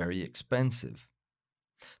scarce and very expensive.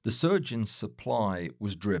 The surge in supply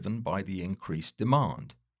was driven by the increased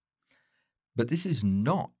demand. But this is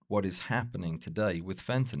not what is happening today with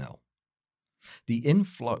fentanyl. The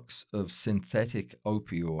influx of synthetic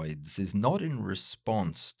opioids is not in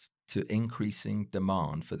response to increasing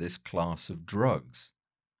demand for this class of drugs.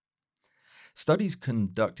 Studies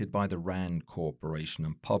conducted by the RAND Corporation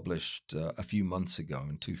and published a few months ago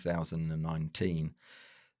in 2019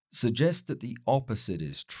 suggest that the opposite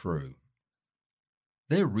is true.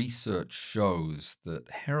 Their research shows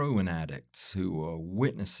that heroin addicts who are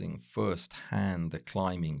witnessing firsthand the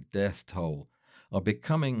climbing death toll are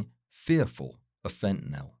becoming fearful of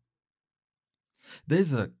fentanyl.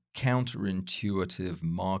 There's a counterintuitive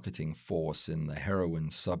marketing force in the heroin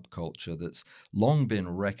subculture that's long been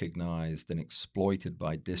recognized and exploited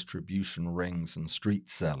by distribution rings and street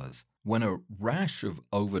sellers. When a rash of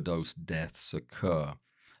overdose deaths occur,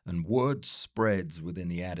 and word spreads within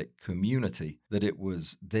the addict community that it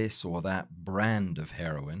was this or that brand of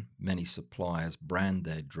heroin, many suppliers brand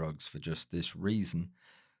their drugs for just this reason,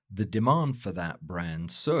 the demand for that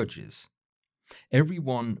brand surges.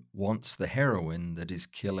 Everyone wants the heroin that is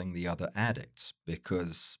killing the other addicts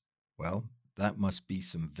because, well, that must be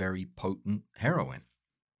some very potent heroin.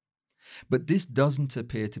 But this doesn't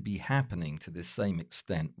appear to be happening to the same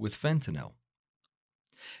extent with fentanyl.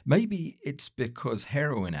 Maybe it's because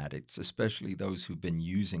heroin addicts, especially those who've been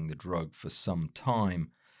using the drug for some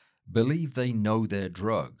time, believe they know their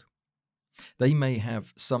drug. They may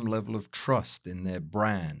have some level of trust in their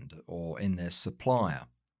brand or in their supplier,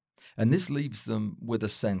 and this leaves them with a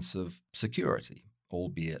sense of security,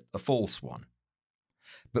 albeit a false one.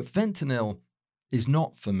 But fentanyl is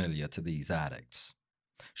not familiar to these addicts.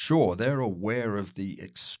 Sure, they're aware of the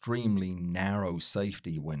extremely narrow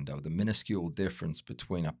safety window, the minuscule difference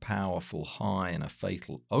between a powerful high and a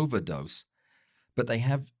fatal overdose, but they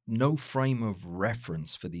have no frame of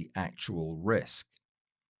reference for the actual risk.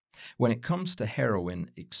 When it comes to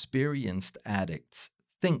heroin, experienced addicts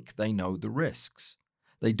think they know the risks.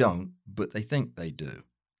 They don't, but they think they do.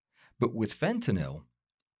 But with fentanyl,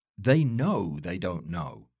 they know they don't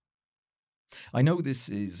know. I know this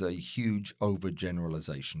is a huge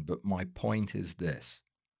overgeneralization, but my point is this.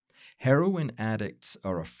 Heroin addicts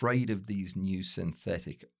are afraid of these new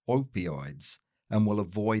synthetic opioids and will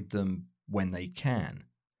avoid them when they can.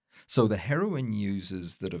 So the heroin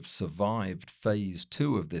users that have survived phase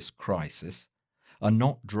 2 of this crisis are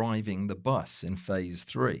not driving the bus in phase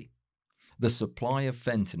 3. The supply of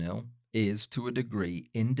fentanyl is, to a degree,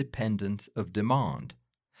 independent of demand,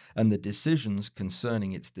 and the decisions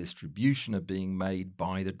concerning its distribution are being made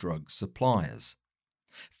by the drug suppliers.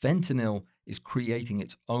 Fentanyl is creating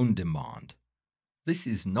its own demand. This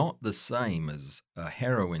is not the same as a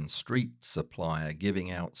heroin street supplier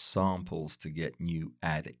giving out samples to get new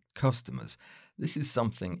addict customers. This is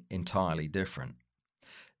something entirely different.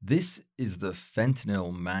 This is the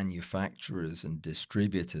fentanyl manufacturers and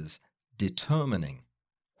distributors determining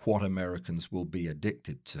what Americans will be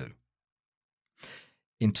addicted to.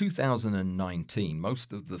 In 2019,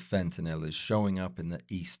 most of the fentanyl is showing up in the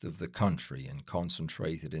east of the country and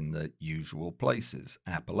concentrated in the usual places,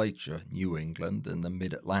 Appalachia, New England, and the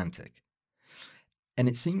Mid-Atlantic. And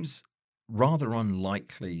it seems rather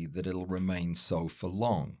unlikely that it'll remain so for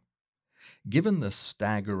long. Given the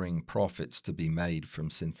staggering profits to be made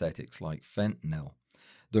from synthetics like fentanyl,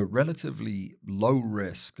 the relatively low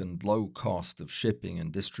risk and low cost of shipping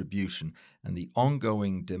and distribution, and the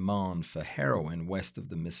ongoing demand for heroin west of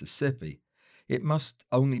the Mississippi, it must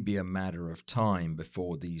only be a matter of time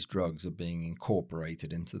before these drugs are being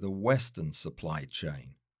incorporated into the Western supply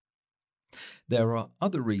chain. There are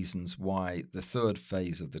other reasons why the third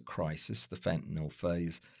phase of the crisis, the fentanyl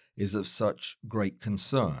phase, is of such great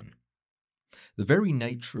concern. The very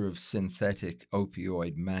nature of synthetic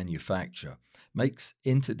opioid manufacture makes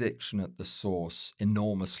interdiction at the source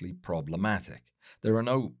enormously problematic. There are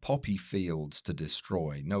no poppy fields to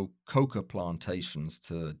destroy, no coca plantations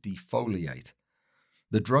to defoliate.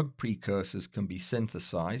 The drug precursors can be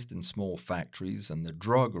synthesized in small factories, and the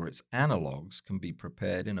drug or its analogs can be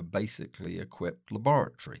prepared in a basically equipped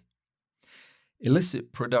laboratory.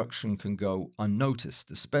 Illicit production can go unnoticed,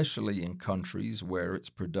 especially in countries where its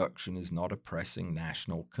production is not a pressing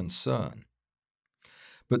national concern.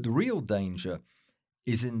 But the real danger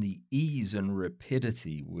is in the ease and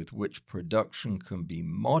rapidity with which production can be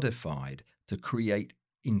modified to create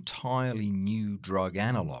entirely new drug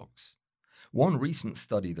analogs. One recent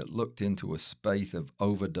study that looked into a spate of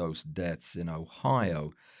overdose deaths in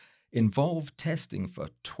Ohio involved testing for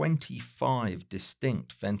 25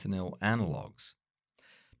 distinct fentanyl analogs.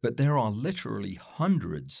 But there are literally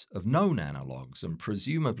hundreds of known analogs and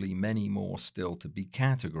presumably many more still to be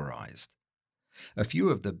categorized. A few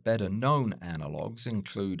of the better known analogs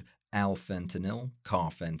include alfentanil,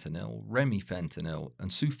 carfentanil, remifentanil, and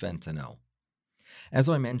sufentanil. As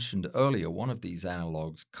I mentioned earlier, one of these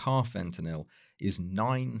analogs, carfentanil, is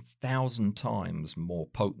 9,000 times more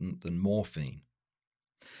potent than morphine.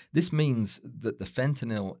 This means that the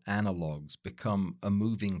fentanyl analogs become a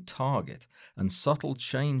moving target, and subtle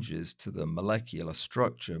changes to the molecular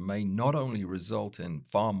structure may not only result in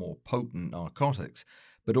far more potent narcotics,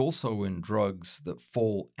 but also in drugs that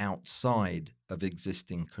fall outside of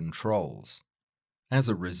existing controls. As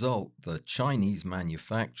a result, the Chinese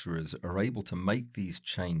manufacturers are able to make these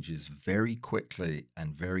changes very quickly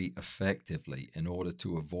and very effectively in order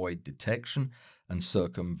to avoid detection and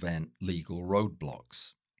circumvent legal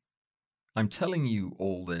roadblocks. I'm telling you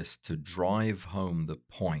all this to drive home the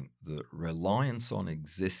point that reliance on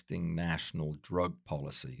existing national drug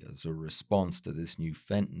policy as a response to this new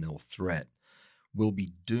fentanyl threat will be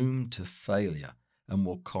doomed to failure and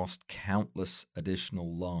will cost countless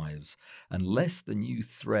additional lives unless the new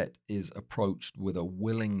threat is approached with a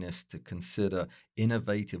willingness to consider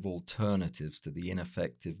innovative alternatives to the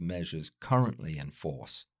ineffective measures currently in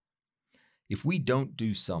force. If we don't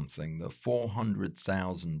do something, the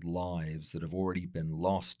 400,000 lives that have already been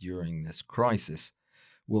lost during this crisis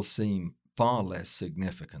will seem far less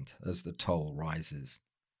significant as the toll rises.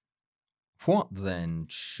 What then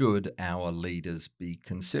should our leaders be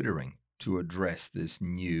considering to address this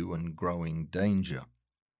new and growing danger?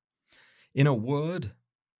 In a word,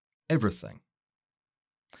 everything.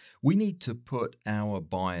 We need to put our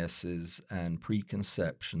biases and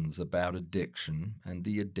preconceptions about addiction and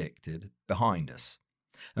the addicted behind us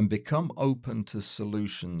and become open to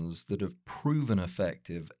solutions that have proven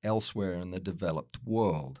effective elsewhere in the developed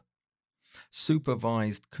world.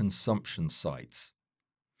 Supervised consumption sites,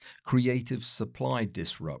 creative supply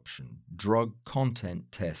disruption, drug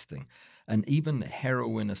content testing, and even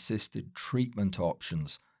heroin assisted treatment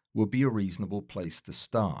options will be a reasonable place to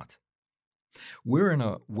start. We're in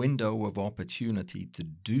a window of opportunity to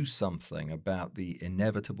do something about the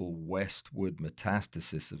inevitable westward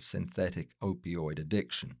metastasis of synthetic opioid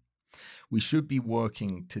addiction. We should be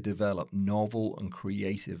working to develop novel and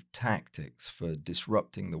creative tactics for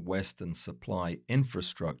disrupting the Western supply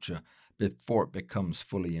infrastructure before it becomes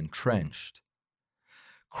fully entrenched.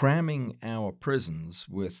 Cramming our prisons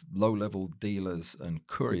with low-level dealers and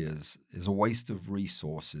couriers is a waste of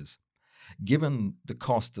resources. Given the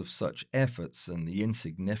cost of such efforts and the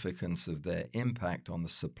insignificance of their impact on the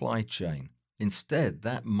supply chain, instead,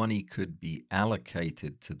 that money could be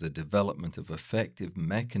allocated to the development of effective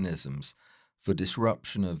mechanisms for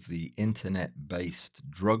disruption of the internet-based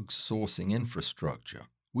drug sourcing infrastructure.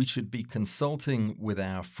 We should be consulting with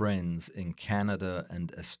our friends in Canada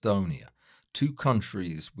and Estonia, two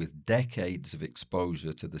countries with decades of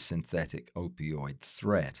exposure to the synthetic opioid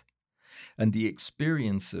threat. And the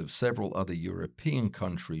experience of several other European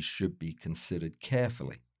countries should be considered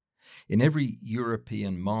carefully. In every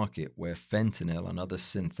European market where fentanyl and other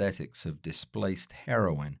synthetics have displaced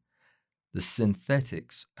heroin, the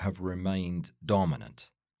synthetics have remained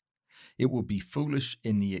dominant. It will be foolish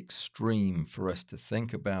in the extreme for us to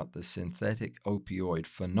think about the synthetic opioid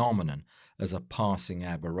phenomenon as a passing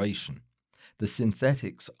aberration. The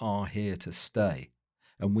synthetics are here to stay,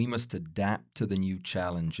 and we must adapt to the new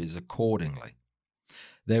challenges accordingly.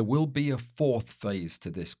 There will be a fourth phase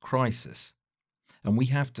to this crisis, and we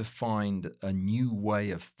have to find a new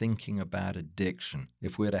way of thinking about addiction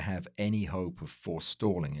if we're to have any hope of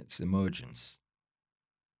forestalling its emergence.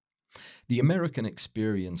 The American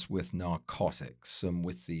experience with narcotics, and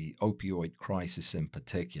with the opioid crisis in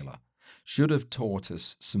particular, should have taught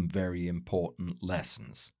us some very important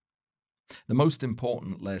lessons. The most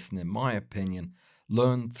important lesson, in my opinion,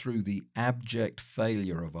 learned through the abject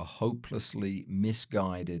failure of a hopelessly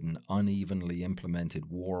misguided and unevenly implemented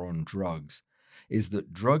war on drugs, is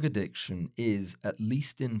that drug addiction is, at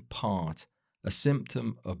least in part, a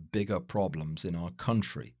symptom of bigger problems in our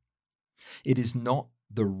country. It is not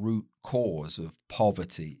the root cause of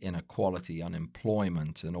poverty, inequality,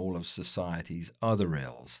 unemployment, and all of society's other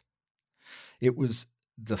ills. It was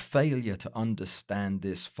the failure to understand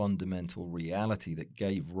this fundamental reality that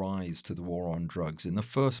gave rise to the war on drugs in the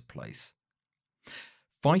first place.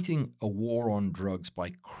 Fighting a war on drugs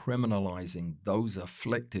by criminalizing those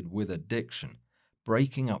afflicted with addiction,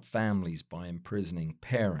 breaking up families by imprisoning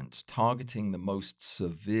parents, targeting the most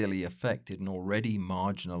severely affected and already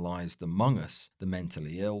marginalized among us, the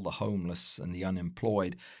mentally ill, the homeless, and the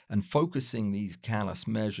unemployed, and focusing these callous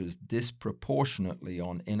measures disproportionately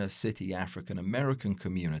on inner city African American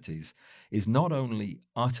communities is not only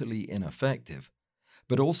utterly ineffective,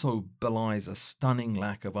 but also belies a stunning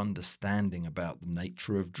lack of understanding about the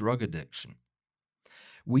nature of drug addiction.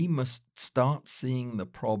 We must start seeing the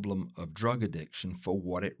problem of drug addiction for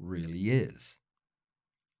what it really is.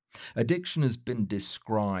 Addiction has been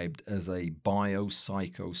described as a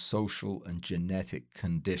biopsychosocial and genetic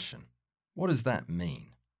condition. What does that mean?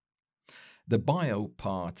 The bio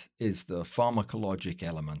part is the pharmacologic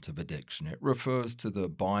element of addiction. It refers to the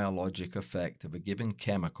biologic effect of a given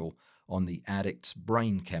chemical on the addict's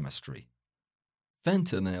brain chemistry.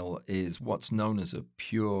 Fentanyl is what's known as a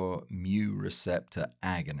pure mu receptor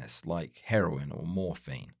agonist, like heroin or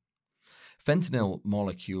morphine. Fentanyl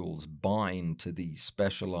molecules bind to these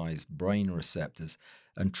specialized brain receptors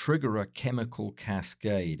and trigger a chemical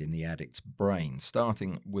cascade in the addict's brain,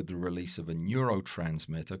 starting with the release of a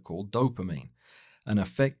neurotransmitter called dopamine and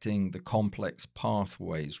affecting the complex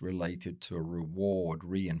pathways related to reward,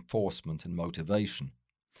 reinforcement, and motivation.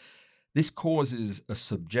 This causes a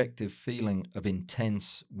subjective feeling of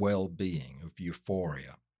intense well being, of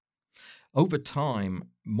euphoria. Over time,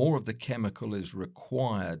 more of the chemical is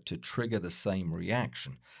required to trigger the same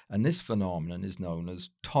reaction, and this phenomenon is known as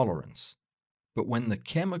tolerance. But when the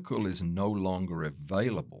chemical is no longer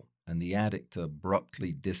available and the addict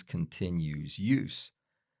abruptly discontinues use,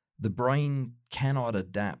 the brain cannot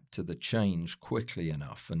adapt to the change quickly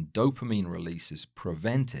enough, and dopamine release is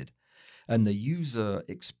prevented, and the user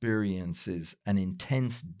experiences an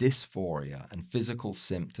intense dysphoria and physical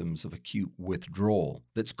symptoms of acute withdrawal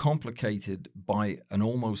that's complicated by an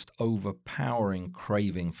almost overpowering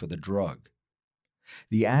craving for the drug.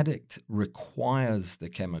 The addict requires the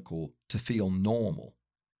chemical to feel normal.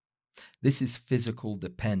 This is physical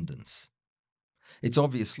dependence. It's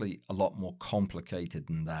obviously a lot more complicated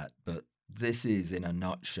than that, but this is, in a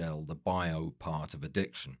nutshell, the bio part of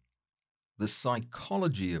addiction. The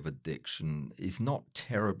psychology of addiction is not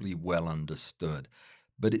terribly well understood,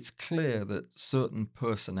 but it's clear that certain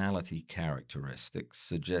personality characteristics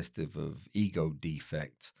suggestive of ego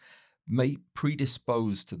defects may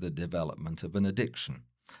predispose to the development of an addiction.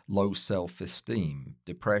 Low self esteem,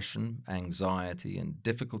 depression, anxiety, and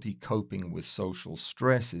difficulty coping with social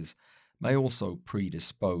stresses may also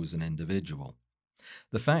predispose an individual.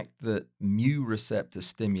 The fact that mu receptor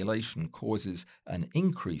stimulation causes an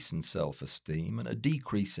increase in self esteem and a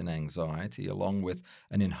decrease in anxiety, along with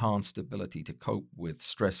an enhanced ability to cope with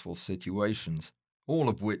stressful situations, all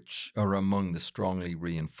of which are among the strongly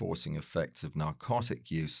reinforcing effects of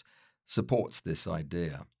narcotic use, supports this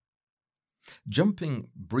idea. Jumping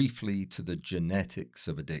briefly to the genetics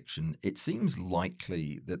of addiction, it seems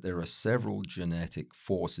likely that there are several genetic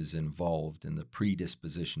forces involved in the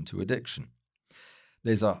predisposition to addiction.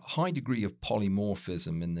 There's a high degree of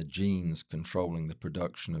polymorphism in the genes controlling the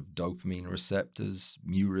production of dopamine receptors,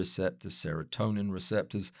 mu receptors, serotonin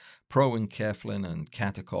receptors, proenkephalin, and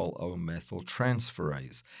catechol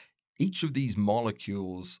O-methyltransferase. Each of these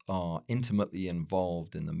molecules are intimately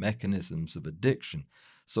involved in the mechanisms of addiction,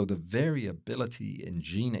 so the variability in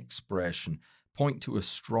gene expression point to a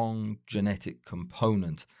strong genetic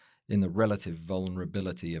component in the relative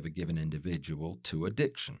vulnerability of a given individual to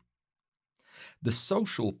addiction. The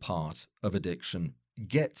social part of addiction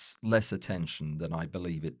gets less attention than I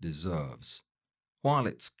believe it deserves. While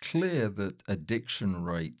it's clear that addiction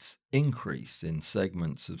rates increase in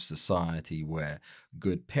segments of society where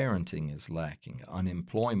good parenting is lacking,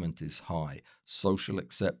 unemployment is high, social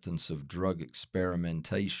acceptance of drug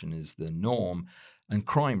experimentation is the norm, and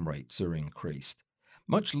crime rates are increased,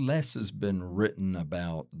 much less has been written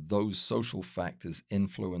about those social factors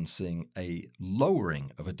influencing a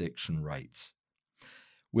lowering of addiction rates.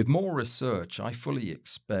 With more research, I fully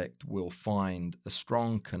expect we'll find a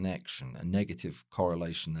strong connection, a negative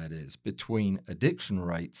correlation that is, between addiction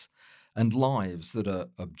rates and lives that are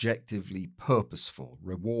objectively purposeful,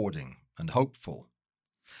 rewarding, and hopeful.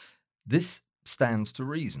 This stands to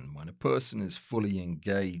reason. When a person is fully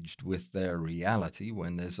engaged with their reality,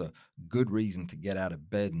 when there's a good reason to get out of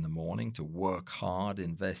bed in the morning, to work hard,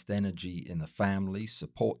 invest energy in the family,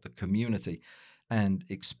 support the community, and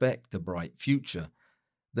expect a bright future,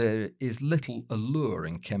 there is little allure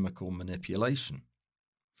in chemical manipulation.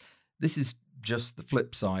 This is just the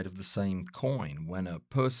flip side of the same coin. When a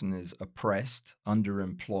person is oppressed,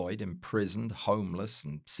 underemployed, imprisoned, homeless,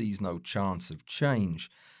 and sees no chance of change,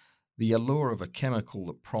 the allure of a chemical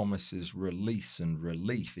that promises release and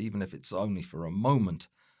relief, even if it's only for a moment,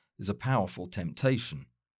 is a powerful temptation.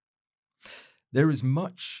 There is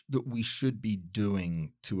much that we should be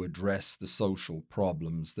doing to address the social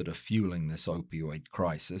problems that are fueling this opioid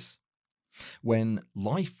crisis. When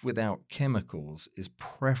life without chemicals is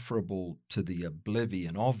preferable to the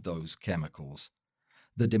oblivion of those chemicals,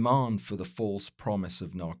 the demand for the false promise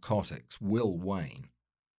of narcotics will wane.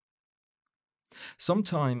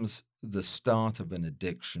 Sometimes the start of an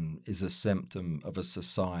addiction is a symptom of a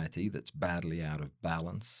society that's badly out of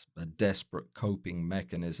balance, a desperate coping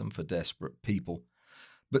mechanism for desperate people,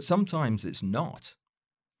 but sometimes it's not.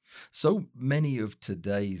 So many of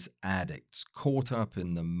today's addicts, caught up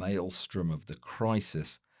in the maelstrom of the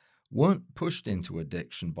crisis, weren't pushed into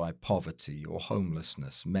addiction by poverty or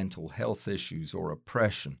homelessness, mental health issues, or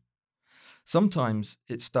oppression. Sometimes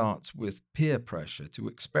it starts with peer pressure to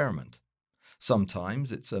experiment.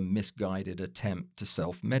 Sometimes it's a misguided attempt to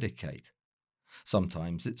self medicate.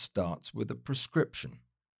 Sometimes it starts with a prescription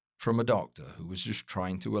from a doctor who was just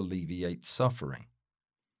trying to alleviate suffering.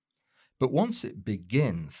 But once it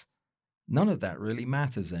begins, none of that really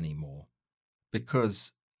matters anymore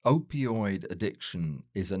because opioid addiction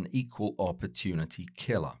is an equal opportunity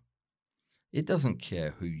killer. It doesn't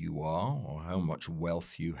care who you are or how much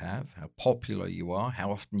wealth you have, how popular you are,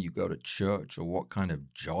 how often you go to church, or what kind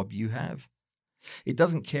of job you have. It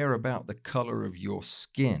doesn't care about the color of your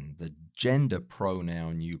skin, the gender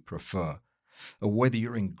pronoun you prefer, or whether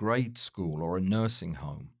you're in grade school or a nursing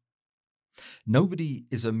home. Nobody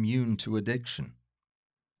is immune to addiction.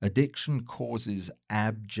 Addiction causes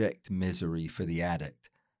abject misery for the addict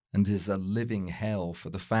and is a living hell for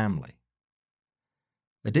the family.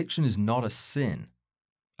 Addiction is not a sin,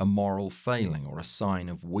 a moral failing, or a sign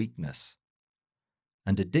of weakness.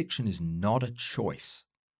 And addiction is not a choice.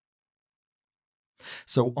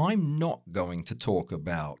 So I'm not going to talk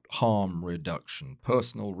about harm reduction,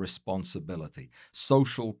 personal responsibility,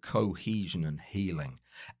 social cohesion and healing,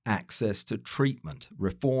 access to treatment,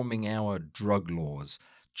 reforming our drug laws,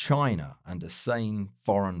 China and a sane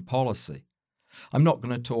foreign policy. I'm not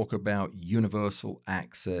going to talk about universal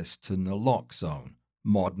access to naloxone,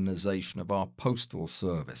 modernization of our postal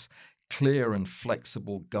service, clear and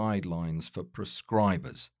flexible guidelines for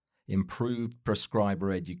prescribers, improved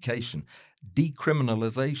prescriber education,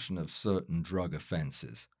 decriminalization of certain drug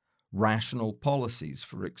offenses, rational policies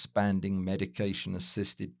for expanding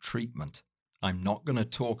medication-assisted treatment. I'm not going to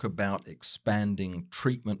talk about expanding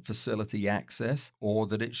treatment facility access or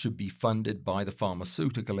that it should be funded by the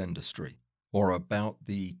pharmaceutical industry, or about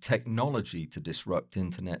the technology to disrupt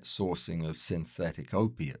internet sourcing of synthetic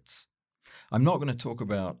opiates. I'm not going to talk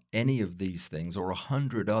about any of these things or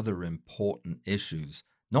 100 other important issues,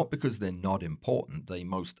 not because they're not important, they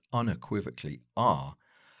most unequivocally are,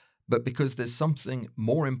 but because there's something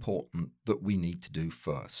more important that we need to do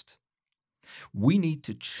first. We need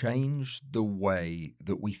to change the way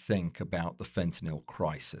that we think about the fentanyl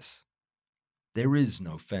crisis. There is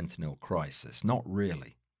no fentanyl crisis, not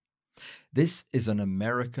really. This is an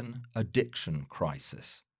American addiction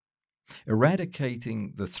crisis.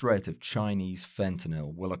 Eradicating the threat of Chinese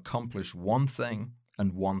fentanyl will accomplish one thing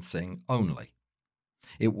and one thing only.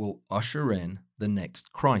 It will usher in the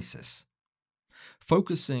next crisis.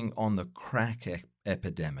 Focusing on the crack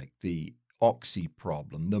epidemic, the oxy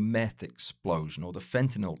problem, the meth explosion, or the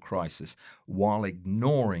fentanyl crisis, while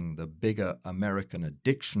ignoring the bigger American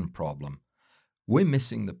addiction problem, we're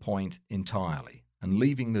missing the point entirely and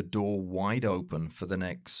leaving the door wide open for the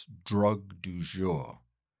next drug du jour.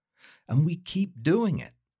 And we keep doing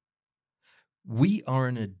it. We are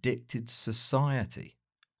an addicted society.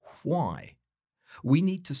 Why? We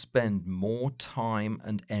need to spend more time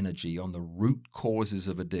and energy on the root causes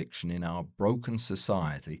of addiction in our broken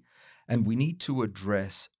society, and we need to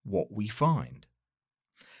address what we find.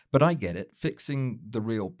 But I get it, fixing the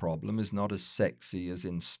real problem is not as sexy as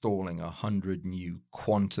installing 100 new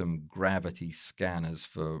quantum gravity scanners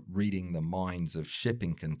for reading the minds of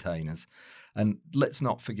shipping containers. And let's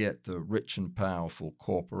not forget the rich and powerful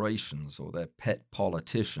corporations or their pet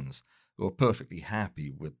politicians who are perfectly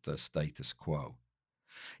happy with the status quo.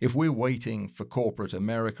 If we're waiting for corporate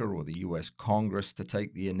America or the US Congress to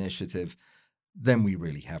take the initiative, then we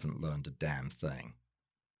really haven't learned a damn thing.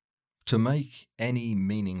 To make any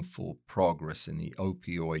meaningful progress in the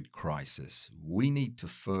opioid crisis, we need to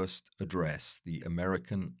first address the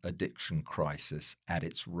American addiction crisis at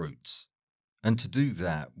its roots. And to do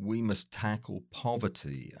that, we must tackle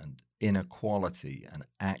poverty and inequality and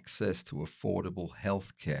access to affordable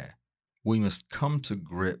health care. We must come to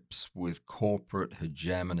grips with corporate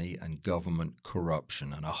hegemony and government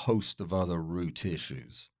corruption and a host of other root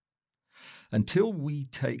issues. Until we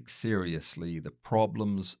take seriously the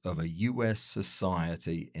problems of a U.S.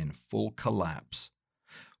 society in full collapse,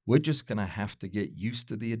 we're just going to have to get used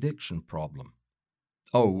to the addiction problem.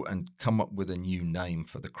 Oh, and come up with a new name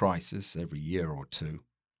for the crisis every year or two.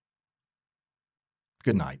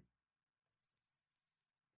 Good night.